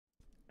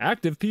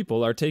Active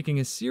people are taking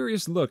a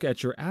serious look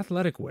at your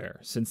athletic wear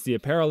since the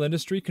apparel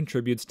industry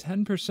contributes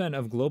 10%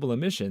 of global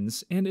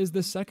emissions and is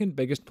the second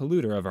biggest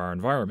polluter of our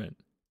environment.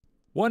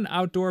 One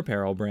outdoor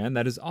apparel brand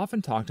that is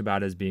often talked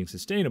about as being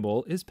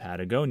sustainable is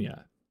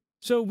Patagonia.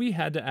 So we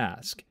had to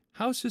ask,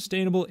 how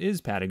sustainable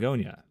is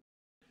Patagonia?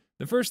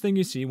 The first thing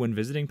you see when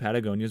visiting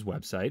Patagonia's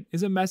website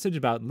is a message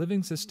about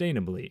living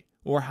sustainably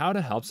or how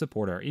to help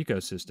support our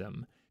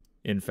ecosystem.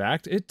 In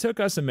fact, it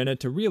took us a minute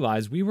to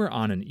realize we were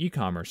on an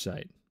e-commerce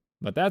site.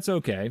 But that's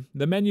okay,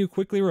 the menu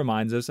quickly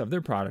reminds us of their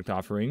product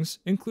offerings,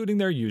 including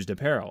their used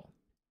apparel.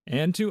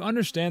 And to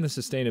understand the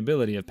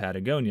sustainability of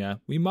Patagonia,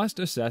 we must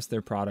assess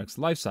their product's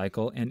life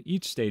cycle and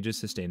each stage's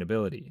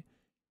sustainability.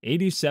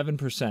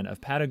 87%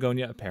 of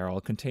Patagonia apparel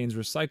contains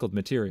recycled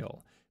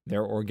material.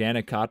 Their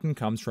organic cotton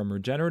comes from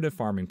regenerative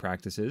farming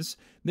practices.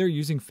 They're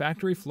using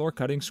factory floor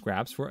cutting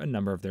scraps for a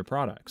number of their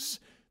products.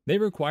 They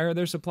require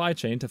their supply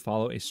chain to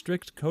follow a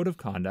strict code of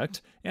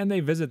conduct, and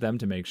they visit them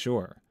to make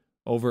sure.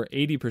 Over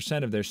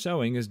 80% of their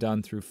sewing is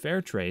done through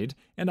fair trade,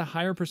 and a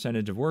higher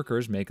percentage of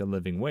workers make a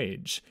living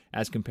wage,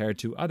 as compared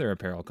to other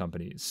apparel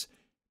companies.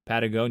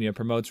 Patagonia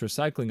promotes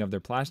recycling of their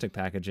plastic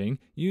packaging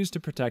used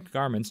to protect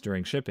garments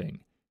during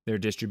shipping. Their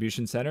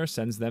distribution center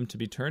sends them to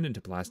be turned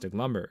into plastic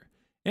lumber.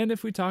 And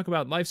if we talk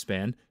about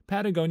lifespan,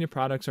 Patagonia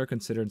products are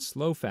considered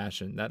slow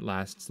fashion that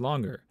lasts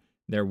longer.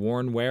 Their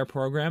worn wear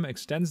program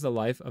extends the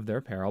life of their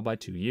apparel by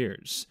 2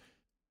 years.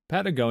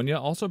 Patagonia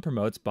also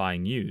promotes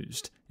buying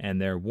used, and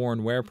their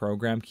worn wear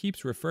program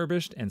keeps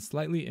refurbished and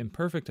slightly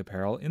imperfect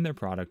apparel in their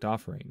product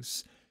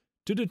offerings.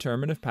 To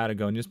determine if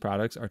Patagonia's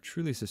products are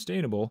truly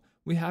sustainable,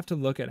 we have to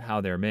look at how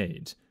they're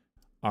made.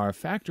 Are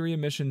factory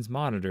emissions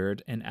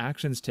monitored and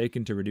actions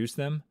taken to reduce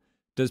them?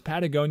 Does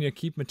Patagonia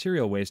keep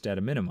material waste at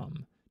a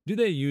minimum? Do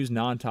they use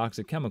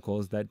non-toxic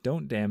chemicals that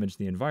don't damage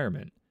the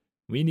environment?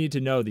 We need to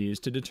know these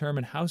to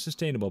determine how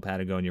sustainable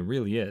Patagonia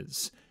really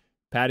is.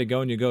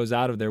 Patagonia goes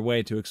out of their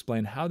way to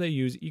explain how they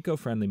use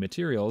eco-friendly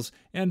materials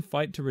and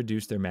fight to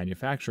reduce their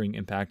manufacturing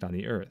impact on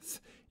the earth,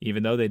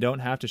 even though they don't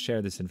have to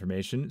share this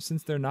information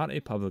since they're not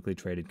a publicly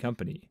traded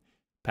company.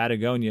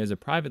 Patagonia is a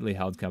privately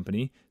held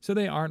company, so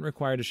they aren't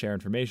required to share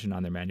information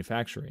on their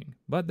manufacturing,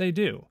 but they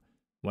do.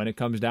 When it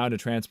comes down to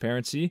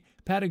transparency,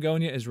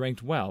 Patagonia is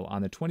ranked well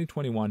on the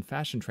 2021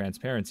 Fashion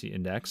Transparency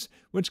Index,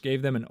 which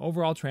gave them an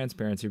overall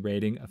transparency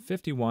rating of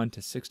 51 to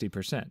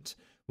 60%.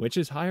 Which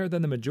is higher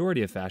than the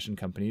majority of fashion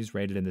companies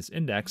rated in this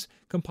index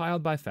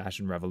compiled by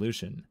Fashion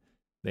Revolution.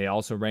 They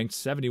also ranked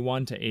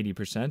 71 to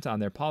 80% on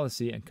their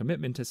policy and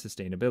commitment to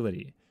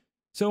sustainability.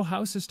 So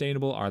how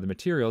sustainable are the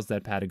materials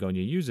that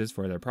Patagonia uses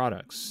for their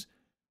products?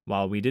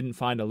 While we didn't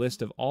find a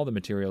list of all the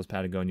materials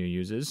Patagonia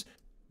uses,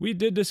 we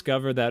did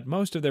discover that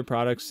most of their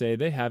products say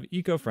they have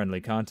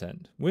eco-friendly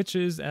content, which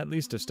is at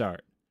least a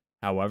start.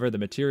 However, the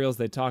materials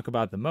they talk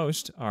about the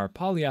most are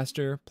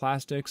polyester,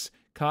 plastics,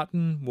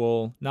 cotton,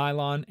 wool,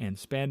 nylon, and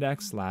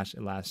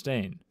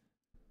spandex/elastane.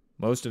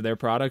 Most of their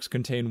products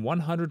contain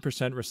 100%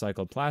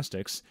 recycled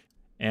plastics,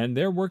 and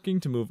they're working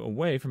to move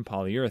away from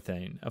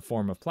polyurethane, a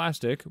form of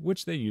plastic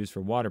which they use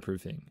for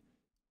waterproofing.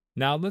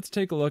 Now let's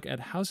take a look at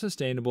how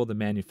sustainable the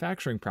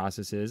manufacturing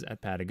process is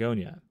at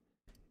Patagonia.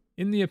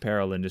 In the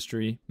apparel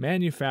industry,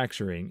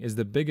 manufacturing is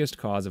the biggest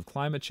cause of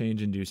climate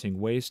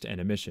change-inducing waste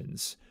and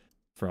emissions.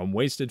 From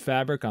wasted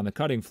fabric on the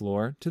cutting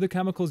floor to the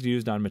chemicals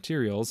used on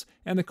materials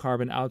and the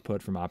carbon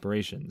output from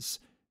operations.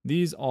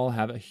 These all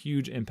have a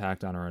huge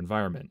impact on our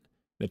environment.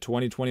 The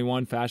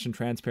 2021 Fashion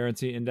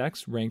Transparency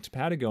Index ranked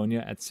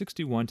Patagonia at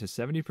 61 to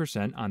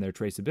 70% on their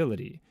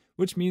traceability,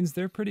 which means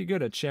they're pretty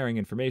good at sharing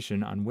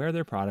information on where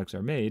their products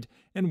are made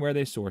and where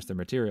they source their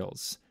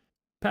materials.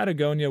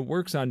 Patagonia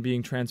works on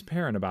being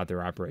transparent about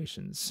their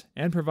operations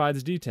and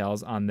provides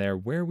details on their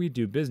Where We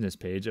Do Business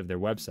page of their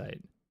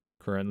website.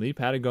 Currently,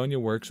 Patagonia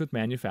works with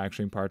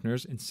manufacturing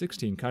partners in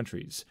 16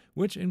 countries,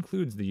 which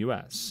includes the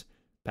U.S.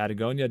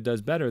 Patagonia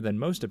does better than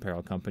most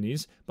apparel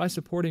companies by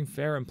supporting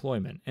fair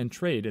employment and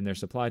trade in their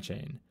supply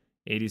chain.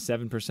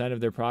 87% of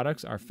their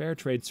products are fair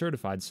trade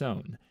certified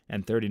sewn,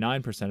 and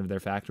 39% of their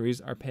factories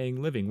are paying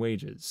living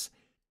wages.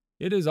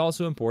 It is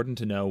also important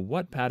to know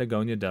what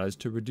Patagonia does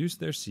to reduce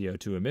their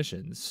CO2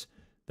 emissions.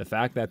 The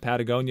fact that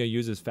Patagonia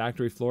uses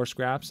factory floor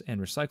scraps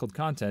and recycled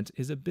content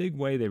is a big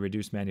way they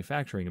reduce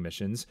manufacturing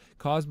emissions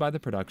caused by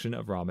the production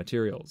of raw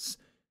materials.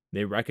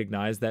 They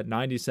recognize that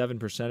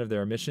 97% of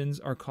their emissions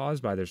are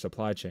caused by their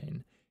supply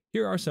chain.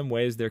 Here are some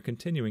ways they're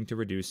continuing to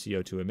reduce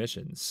CO2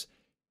 emissions.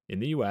 In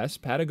the US,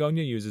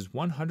 Patagonia uses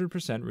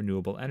 100%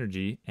 renewable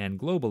energy, and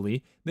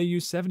globally, they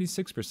use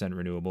 76%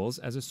 renewables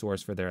as a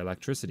source for their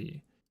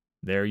electricity.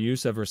 Their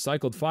use of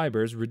recycled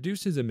fibers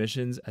reduces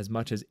emissions as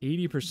much as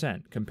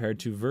 80% compared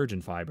to virgin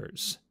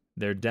fibers.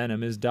 Their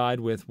denim is dyed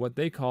with what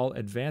they call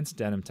advanced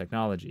denim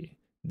technology.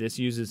 This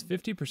uses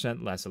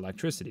 50% less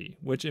electricity,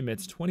 which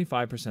emits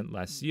 25%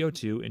 less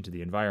CO2 into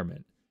the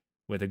environment.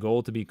 With a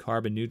goal to be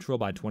carbon neutral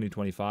by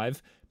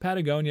 2025,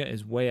 Patagonia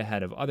is way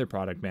ahead of other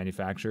product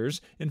manufacturers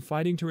in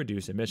fighting to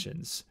reduce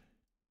emissions.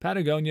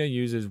 Patagonia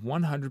uses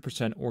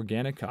 100%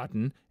 organic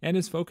cotton and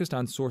is focused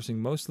on sourcing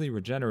mostly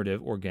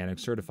regenerative organic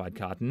certified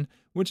cotton,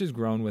 which is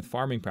grown with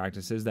farming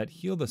practices that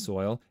heal the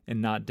soil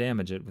and not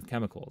damage it with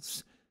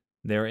chemicals.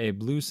 They're a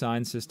Blue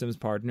Sign Systems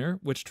partner,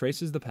 which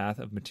traces the path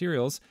of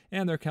materials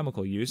and their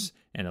chemical use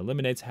and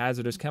eliminates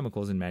hazardous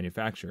chemicals in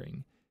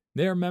manufacturing.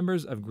 They are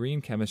members of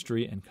Green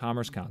Chemistry and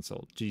Commerce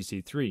Council,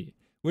 GC3,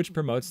 which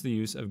promotes the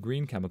use of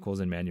green chemicals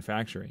in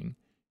manufacturing.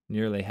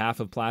 Nearly half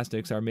of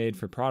plastics are made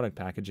for product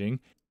packaging,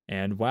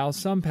 and while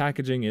some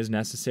packaging is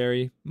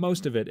necessary,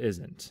 most of it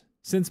isn't.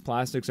 Since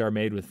plastics are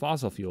made with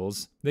fossil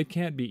fuels, they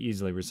can't be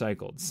easily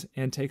recycled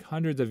and take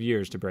hundreds of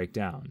years to break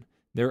down.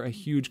 They're a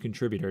huge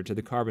contributor to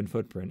the carbon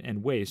footprint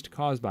and waste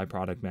caused by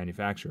product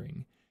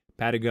manufacturing.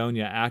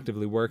 Patagonia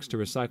actively works to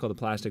recycle the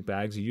plastic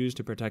bags used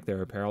to protect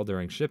their apparel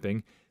during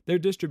shipping. Their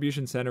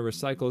distribution center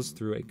recycles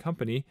through a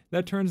company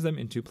that turns them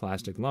into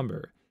plastic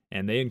lumber,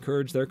 and they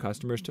encourage their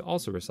customers to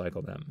also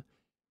recycle them.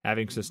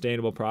 Having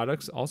sustainable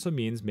products also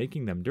means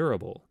making them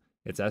durable.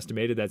 It's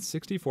estimated that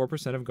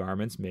 64% of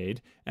garments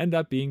made end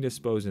up being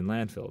disposed in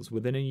landfills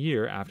within a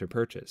year after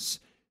purchase.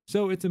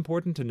 So it's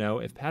important to know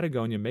if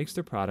Patagonia makes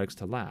their products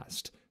to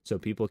last, so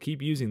people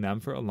keep using them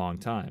for a long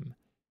time.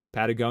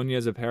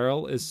 Patagonia's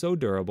apparel is so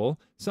durable,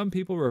 some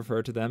people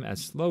refer to them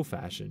as slow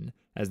fashion,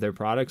 as their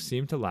products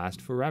seem to last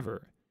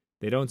forever.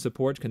 They don't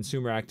support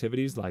consumer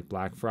activities like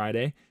Black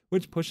Friday,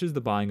 which pushes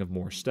the buying of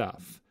more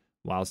stuff.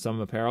 While some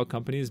apparel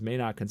companies may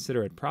not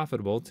consider it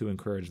profitable to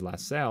encourage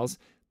less sales,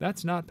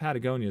 that's not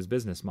Patagonia's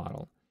business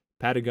model.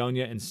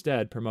 Patagonia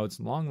instead promotes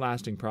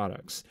long-lasting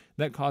products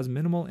that cause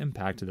minimal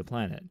impact to the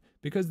planet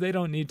because they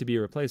don't need to be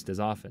replaced as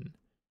often.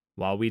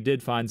 While we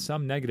did find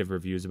some negative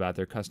reviews about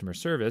their customer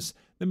service,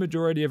 the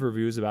majority of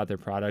reviews about their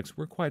products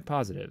were quite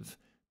positive.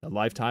 The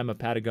lifetime of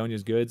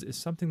Patagonia's goods is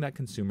something that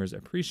consumers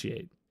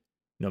appreciate.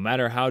 No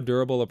matter how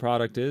durable a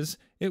product is,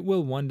 it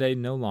will one day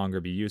no longer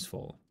be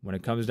useful. When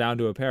it comes down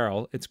to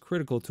apparel, it's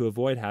critical to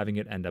avoid having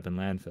it end up in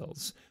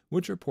landfills,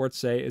 which reports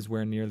say is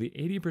where nearly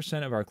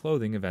 80% of our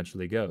clothing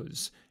eventually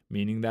goes,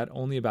 meaning that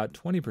only about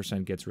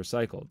 20% gets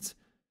recycled.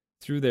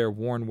 Through their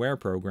Worn Wear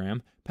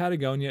program,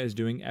 Patagonia is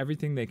doing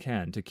everything they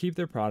can to keep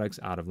their products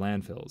out of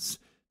landfills.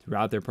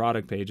 Throughout their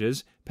product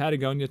pages,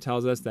 Patagonia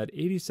tells us that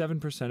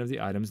 87% of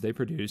the items they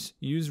produce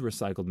use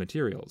recycled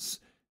materials.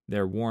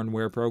 Their Worn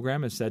Wear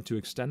program is said to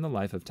extend the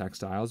life of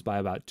textiles by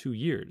about 2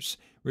 years,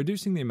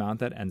 reducing the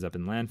amount that ends up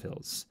in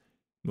landfills.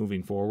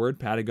 Moving forward,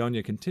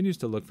 Patagonia continues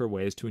to look for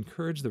ways to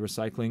encourage the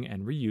recycling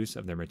and reuse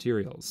of their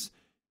materials.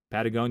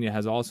 Patagonia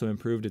has also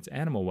improved its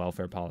animal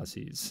welfare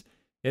policies.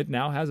 It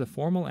now has a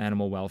formal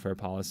animal welfare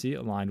policy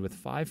aligned with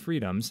 5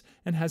 freedoms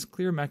and has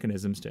clear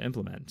mechanisms to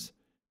implement.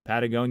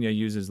 Patagonia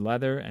uses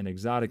leather and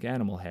exotic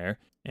animal hair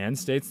and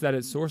states that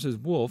it sources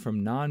wool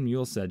from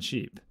non-mule-fed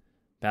sheep.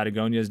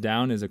 Patagonia's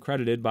down is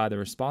accredited by the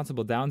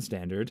Responsible Down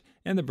Standard,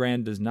 and the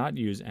brand does not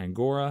use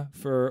Angora,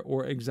 fur,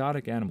 or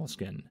exotic animal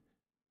skin.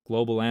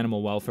 Global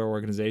animal welfare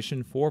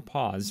organization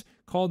 4Paws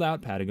called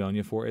out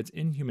Patagonia for its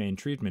inhumane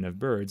treatment of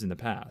birds in the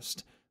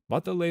past,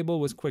 but the label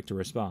was quick to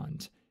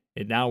respond.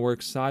 It now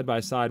works side by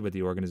side with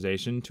the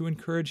organization to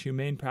encourage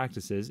humane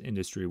practices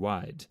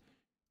industry-wide.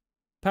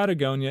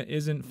 Patagonia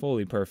isn't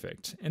fully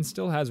perfect and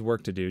still has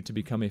work to do to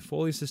become a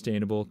fully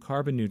sustainable,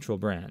 carbon-neutral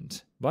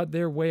brand, but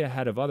they're way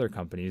ahead of other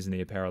companies in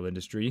the apparel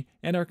industry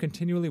and are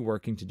continually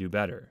working to do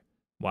better.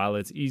 While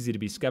it's easy to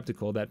be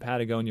skeptical that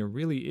Patagonia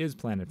really is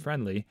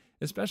planet-friendly,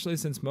 especially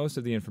since most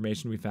of the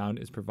information we found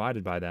is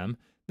provided by them,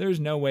 there's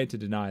no way to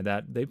deny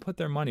that they put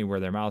their money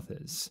where their mouth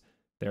is.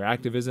 Their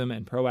activism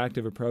and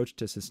proactive approach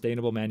to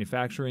sustainable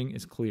manufacturing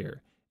is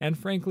clear, and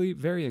frankly,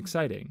 very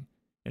exciting.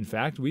 In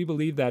fact, we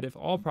believe that if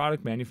all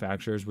product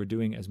manufacturers were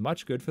doing as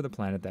much good for the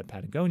planet that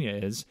Patagonia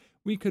is,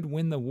 we could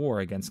win the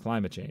war against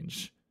climate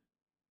change.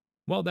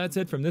 Well, that's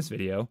it from this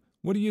video.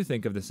 What do you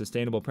think of the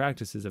sustainable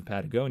practices of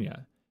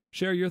Patagonia?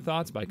 Share your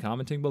thoughts by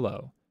commenting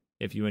below.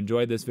 If you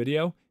enjoyed this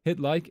video,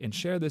 hit like and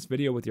share this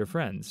video with your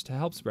friends to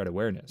help spread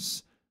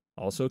awareness.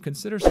 Also,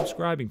 consider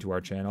subscribing to our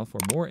channel for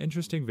more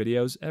interesting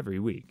videos every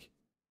week.